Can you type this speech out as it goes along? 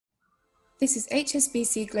This is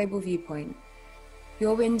HSBC Global Viewpoint,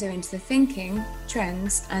 your window into the thinking,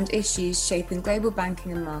 trends and issues shaping global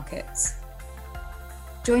banking and markets.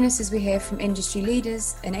 Join us as we hear from industry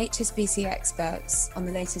leaders and HSBC experts on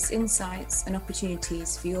the latest insights and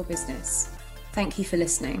opportunities for your business. Thank you for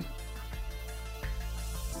listening.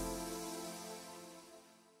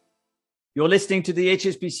 You're listening to the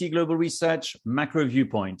HSBC Global Research Macro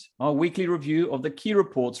Viewpoint, our weekly review of the key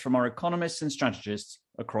reports from our economists and strategists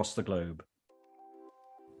across the globe.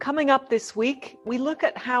 Coming up this week, we look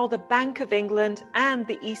at how the Bank of England and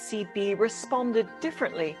the ECB responded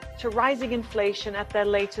differently to rising inflation at their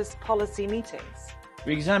latest policy meetings.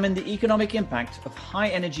 We examine the economic impact of high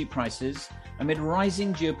energy prices amid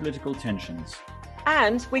rising geopolitical tensions.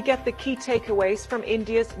 And we get the key takeaways from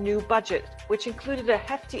India's new budget, which included a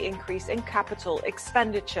hefty increase in capital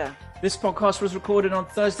expenditure. This podcast was recorded on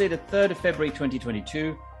Thursday, the 3rd of February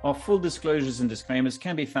 2022. Our full disclosures and disclaimers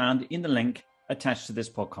can be found in the link attached to this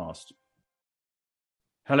podcast.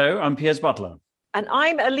 Hello, I'm Piers Butler. And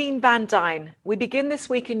I'm Aline Van Dyne. We begin this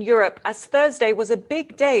week in Europe as Thursday was a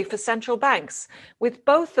big day for central banks, with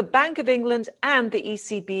both the Bank of England and the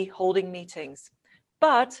ECB holding meetings.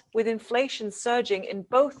 But with inflation surging in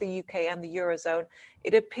both the UK and the Eurozone,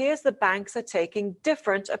 it appears the banks are taking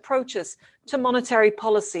different approaches to monetary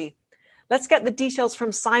policy. Let's get the details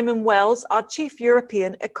from Simon Wells, our chief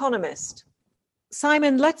European economist.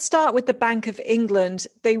 Simon, let's start with the Bank of England.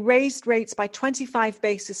 They raised rates by 25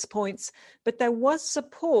 basis points, but there was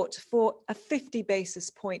support for a 50 basis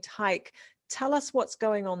point hike. Tell us what's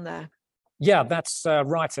going on there. Yeah, that's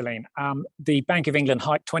right, Aline. The Bank of England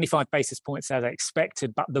hiked 25 basis points as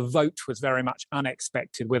expected, but the vote was very much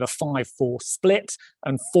unexpected, with a 5-4 split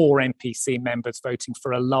and 4 MPC members voting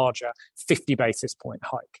for a larger 50 basis point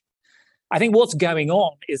hike. I think what's going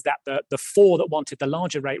on is that the 4 that wanted the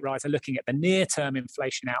larger rate rise are looking at the near-term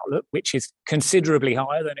inflation outlook, which is considerably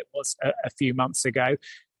higher than it was a few months ago,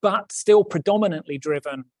 but still predominantly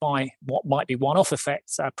driven by what might be one-off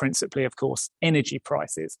effects, principally, of course, energy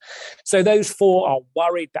prices. So those 4 are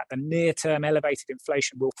worried that the near-term elevated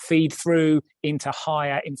inflation will feed through into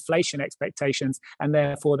higher inflation expectations, and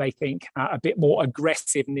therefore they think a bit more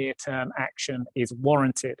aggressive near-term action is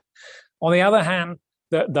warranted. On the other hand,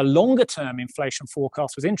 the longer-term inflation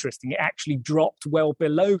forecast was interesting. It actually dropped well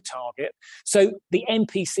below target. So the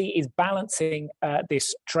MPC is balancing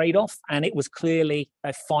this trade-off, and it was clearly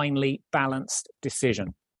a finely balanced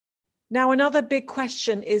decision. Now, another big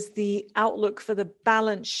question is the outlook for the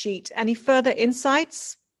balance sheet. Any further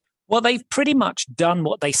insights? Well, they've pretty much done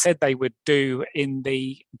what they said they would do in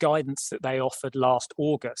the guidance that they offered last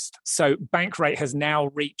August. So bank rate has now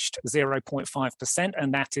reached 0.5%,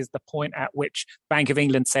 and that is the point at which Bank of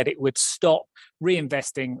England said it would stop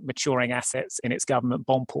reinvesting maturing assets in its government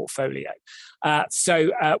bond portfolio.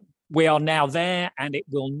 So we are now there, and it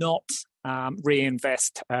will not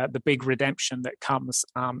reinvest the big redemption that comes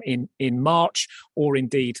in March, or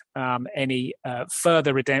indeed any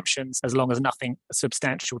further redemptions, as long as nothing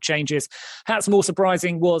substantial changes. Perhaps more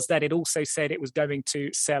surprising was that it also said it was going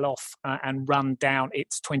to sell off and run down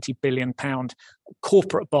its £20 billion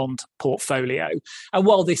corporate bond portfolio. And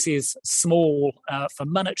while this is small for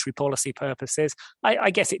monetary policy purposes,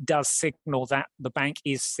 I guess it does signal that the bank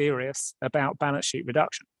is serious about balance sheet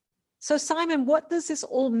reduction. So, Simon, what does this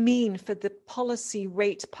all mean for the policy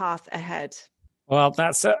rate path ahead? Well,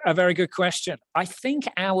 that's a very good question. I think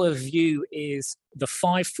our view is the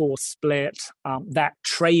 5-4 split, that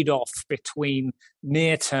trade-off between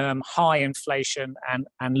near-term high inflation and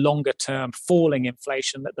longer-term falling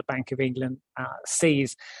inflation that the Bank of England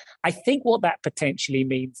sees. I think what that potentially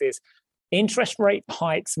means is interest rate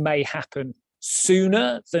hikes may happen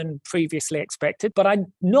sooner than previously expected, but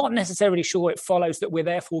I'm not necessarily sure it follows that we're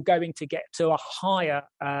therefore going to get to a higher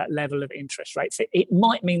level of interest rates. It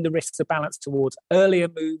might mean the risks are balanced towards earlier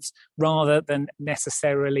moves rather than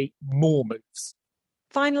necessarily more moves.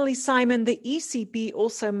 Finally, Simon, the ECB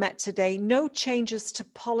also met today. No changes to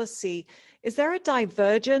policy. Is there a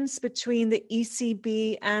divergence between the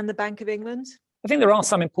ECB and the Bank of England? I think there are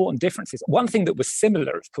some important differences. One thing that was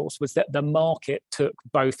similar, of course, was that the market took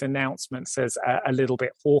both announcements as a little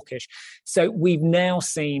bit hawkish. So we've now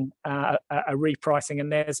seen a repricing,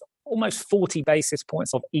 and there's almost 40 basis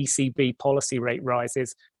points of ECB policy rate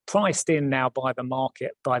rises priced in now by the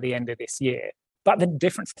market by the end of this year. But the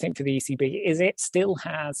difference, I think, for the ECB is it still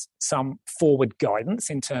has some forward guidance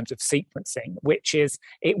in terms of sequencing, which is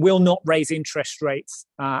it will not raise interest rates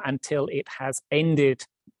until it has ended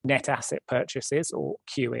net asset purchases, or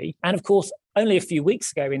QE. And of course, only a few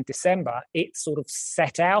weeks ago in December, it sort of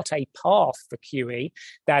set out a path for QE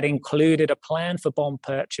that included a plan for bond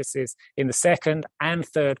purchases in the second and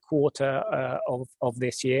third quarter of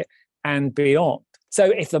this year and beyond. So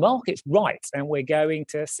if the market's right and we're going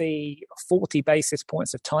to see 40 basis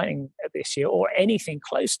points of tightening this year or anything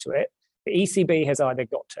close to it, the ECB has either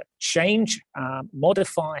got to change,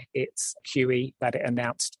 modify its QE that it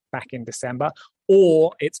announced back in December,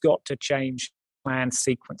 or it's got to change planned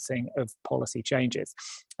sequencing of policy changes.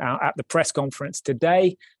 At the press conference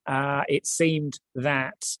today, it seemed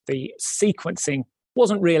that the sequencing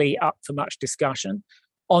wasn't really up for much discussion.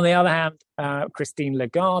 On the other hand, Christine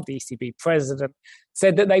Lagarde, the ECB president,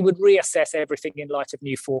 said that they would reassess everything in light of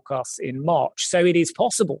new forecasts in March. So it is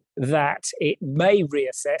possible that it may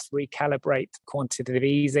reassess, recalibrate quantitative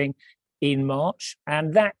easing in March,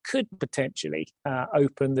 and that could potentially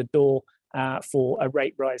open the door for a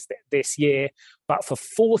rate rise this year. But for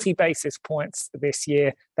 40 basis points this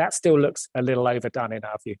year, that still looks a little overdone in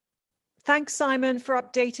our view. Thanks, Simon, for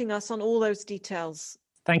updating us on all those details.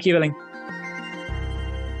 Thank you, Elaine.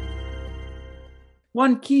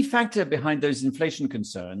 One key factor behind those inflation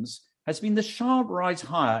concerns has been the sharp rise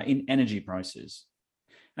higher in energy prices.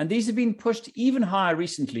 And these have been pushed even higher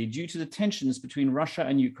recently due to the tensions between Russia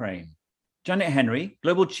and Ukraine. Janet Henry,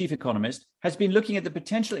 Global Chief Economist, has been looking at the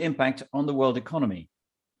potential impact on the world economy.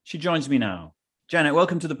 She joins me now. Janet,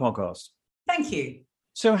 welcome to the podcast. Thank you.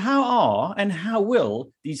 So how are and how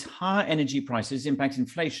will these higher energy prices impact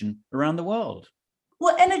inflation around the world?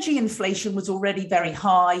 Well, energy inflation was already very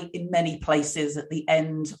high in many places at the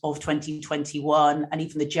end of 2021, and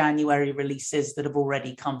even the January releases that have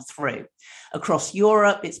already come through. Across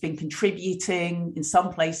Europe, it's been contributing in some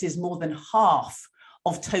places more than half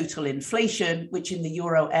of total inflation, which in the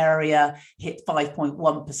euro area hit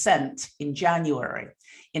 5.1% in January.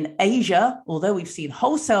 In Asia, although we've seen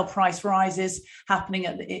wholesale price rises happening,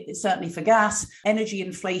 certainly for gas, energy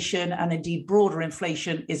inflation and indeed broader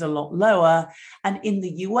inflation is a lot lower. And in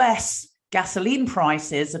the US, gasoline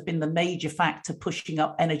prices have been the major factor pushing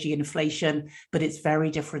up energy inflation, but it's very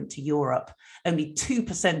different to Europe. Only 2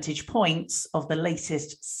 percentage points of the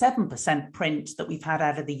latest 7% print that we've had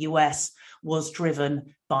out of the US was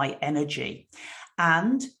driven by energy.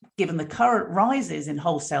 And given the current rises in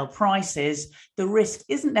wholesale prices, the risk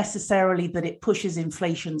isn't necessarily that it pushes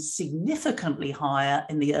inflation significantly higher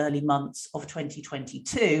in the early months of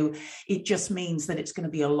 2022. It just means that it's going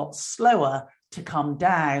to be a lot slower to come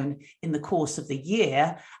down in the course of the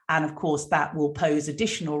year. And of course, that will pose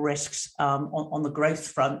additional risks on the growth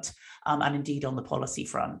front and indeed on the policy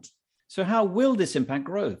front. So how will this impact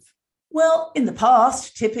growth? Well, in the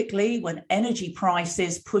past, typically when energy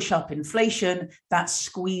prices push up inflation, that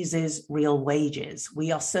squeezes real wages.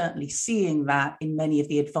 We are certainly seeing that in many of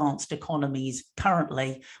the advanced economies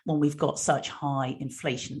currently when we've got such high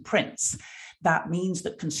inflation prints. That means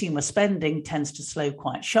that consumer spending tends to slow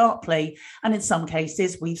quite sharply. And in some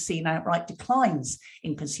cases, we've seen outright declines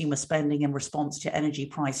in consumer spending in response to energy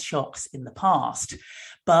price shocks in the past.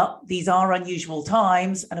 But these are unusual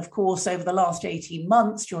times. And of course, over the last 18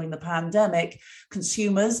 months during the pandemic,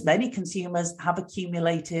 many consumers have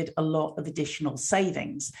accumulated a lot of additional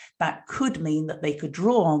savings. That could mean that they could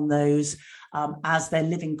draw on those as their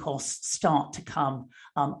living costs start to come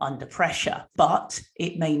under pressure. But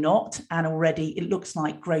it may not. And already it looks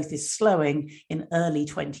like growth is slowing in early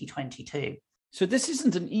 2022. So this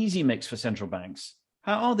isn't an easy mix for central banks.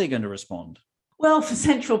 How are they going to respond? Well, for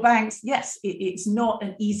central banks, yes, it's not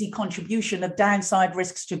an easy contribution of downside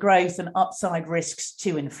risks to growth and upside risks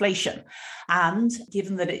to inflation. And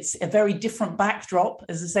given that it's a very different backdrop,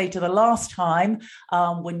 as I say, to the last time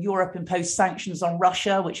when Europe imposed sanctions on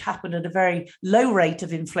Russia, which happened at a very low rate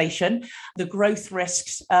of inflation, the growth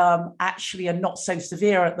risks actually are not so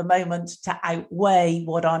severe at the moment to outweigh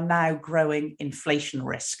what are now growing inflation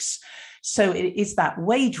risks. So it is that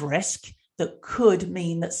wage risk that could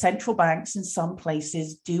mean that central banks in some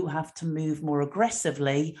places do have to move more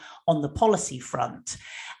aggressively on the policy front.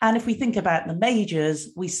 And if we think about the majors,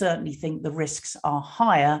 we certainly think the risks are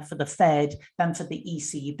higher for the Fed than for the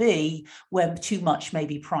ECB, where too much may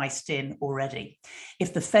be priced in already.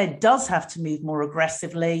 If the Fed does have to move more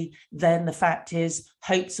aggressively, then the fact is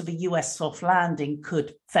hopes of a US soft landing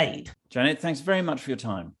could fade. Janet, thanks very much for your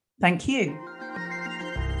time. Thank you.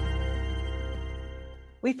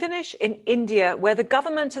 We finish in India, where the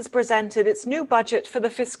government has presented its new budget for the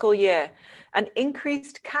fiscal year. And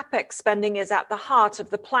increased capex spending is at the heart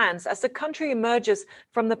of the plans as the country emerges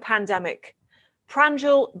from the pandemic.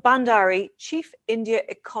 Pranjal Bhandari, Chief India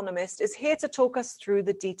Economist, is here to talk us through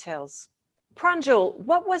the details. Pranjal,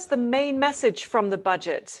 what was the main message from the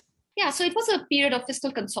budget? Yeah, so it was a period of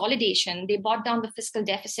fiscal consolidation. They brought down the fiscal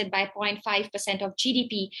deficit by 0.5% of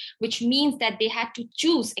GDP, which means that they had to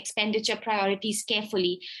choose expenditure priorities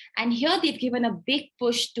carefully. And here they've given a big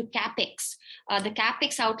push to CapEx. The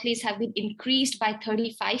CapEx outlays have been increased by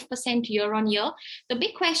 35% year on year. The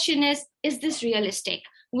big question is this realistic?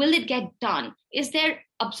 Will it get done? Is there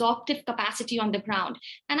absorptive capacity on the ground?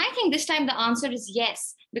 And I think this time the answer is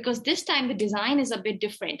yes, because this time the design is a bit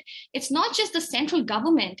different. It's not just the central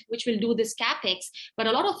government which will do this CapEx, but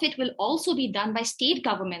a lot of it will also be done by state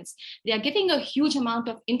governments. They are giving a huge amount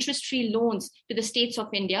of interest-free loans to the states of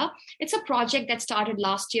India. It's a project that started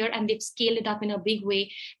last year and they've scaled it up in a big way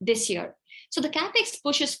this year. So the CapEx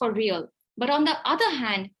push is for real. But on the other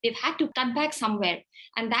hand, they've had to cut back somewhere,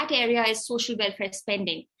 and that area is social welfare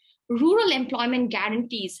spending. Rural employment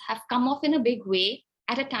guarantees have come off in a big way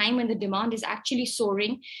at a time when the demand is actually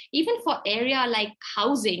soaring. Even for area like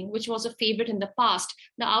housing, which was a favorite in the past,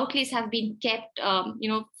 the outlays have been kept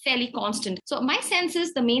fairly constant. So my sense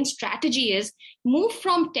is the main strategy is move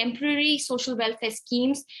from temporary social welfare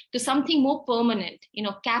schemes to something more permanent,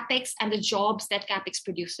 CapEx and the jobs that CapEx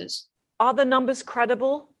produces. Are the numbers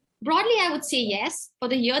credible? Broadly, I would say yes. For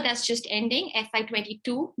the year that's just ending,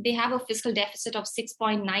 FY22, they have a fiscal deficit of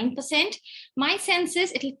 6.9%. My sense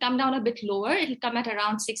is it'll come down a bit lower. It'll come at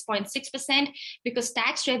around 6.6% because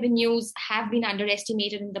tax revenues have been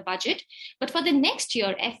underestimated in the budget. But for the next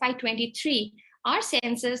year, FY23, our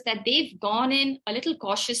sense is that they've gone in a little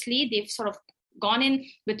cautiously. They've sort of gone in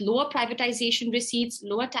with lower privatization receipts,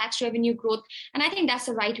 lower tax revenue growth. And I think that's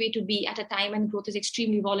the right way to be at a time when growth is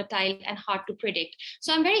extremely volatile and hard to predict.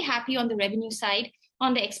 So I'm very happy on the revenue side.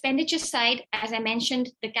 On the expenditure side, as I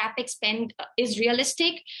mentioned, the CapEx spend is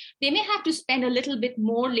realistic. They may have to spend a little bit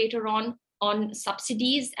more later on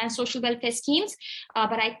subsidies and social welfare schemes.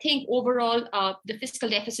 But I think overall, the fiscal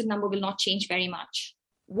deficit number will not change very much.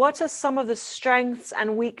 What are some of the strengths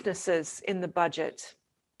and weaknesses in the budget?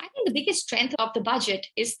 I think the biggest strength of the budget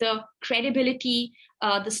is the credibility,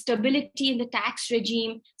 the stability in the tax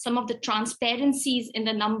regime, some of the transparencies in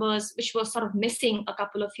the numbers, which were sort of missing a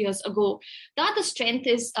couple of years ago. The other strength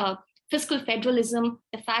is fiscal federalism,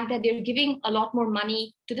 the fact that they're giving a lot more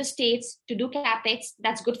money to the states to do CapEx.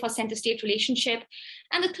 That's good for center-state relationship.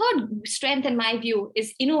 And the third strength, in my view,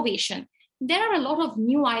 is innovation. There are a lot of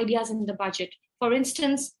new ideas in the budget. For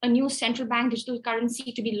instance, a new central bank digital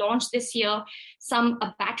currency to be launched this year, some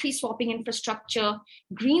battery swapping infrastructure,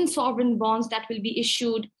 green sovereign bonds that will be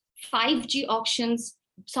issued, 5G auctions,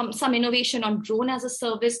 some innovation on drone as a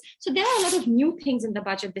service. So there are a lot of new things in the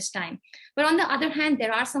budget this time. But on the other hand,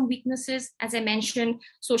 there are some weaknesses. As I mentioned,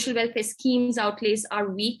 social welfare schemes outlays are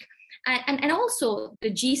weak. And also the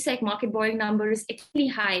GSEC market borrowing number is extremely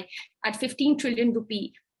high at 15 trillion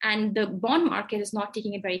rupee. And the bond market is not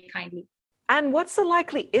taking it very kindly. And what's the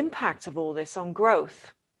likely impact of all this on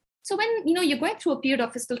growth? So when you're going through a period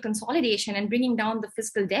of fiscal consolidation and bringing down the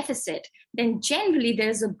fiscal deficit, then generally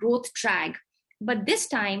there's a growth drag. But this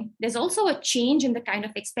time, there's also a change in the kind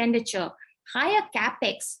of expenditure. Higher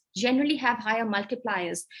CapEx generally have higher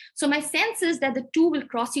multipliers. So my sense is that the two will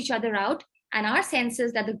cross each other out, and our sense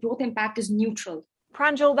is that the growth impact is neutral.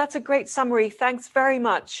 Pranjal, that's a great summary. Thanks very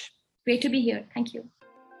much. Great to be here. Thank you.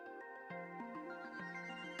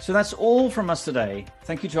 So that's all from us today.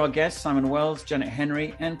 Thank you to our guests, Simon Wells, Janet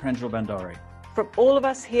Henry, and Pranjal Bhandari. From all of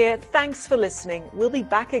us here, thanks for listening. We'll be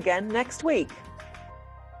back again next week.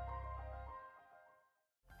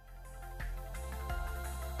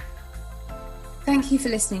 Thank you for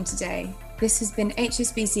listening today. This has been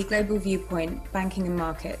HSBC Global Viewpoint, Banking and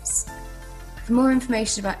Markets. For more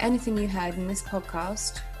information about anything you heard in this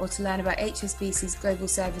podcast, or to learn about HSBC's global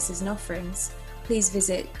services and offerings, please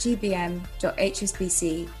visit gbm.hsbc.com.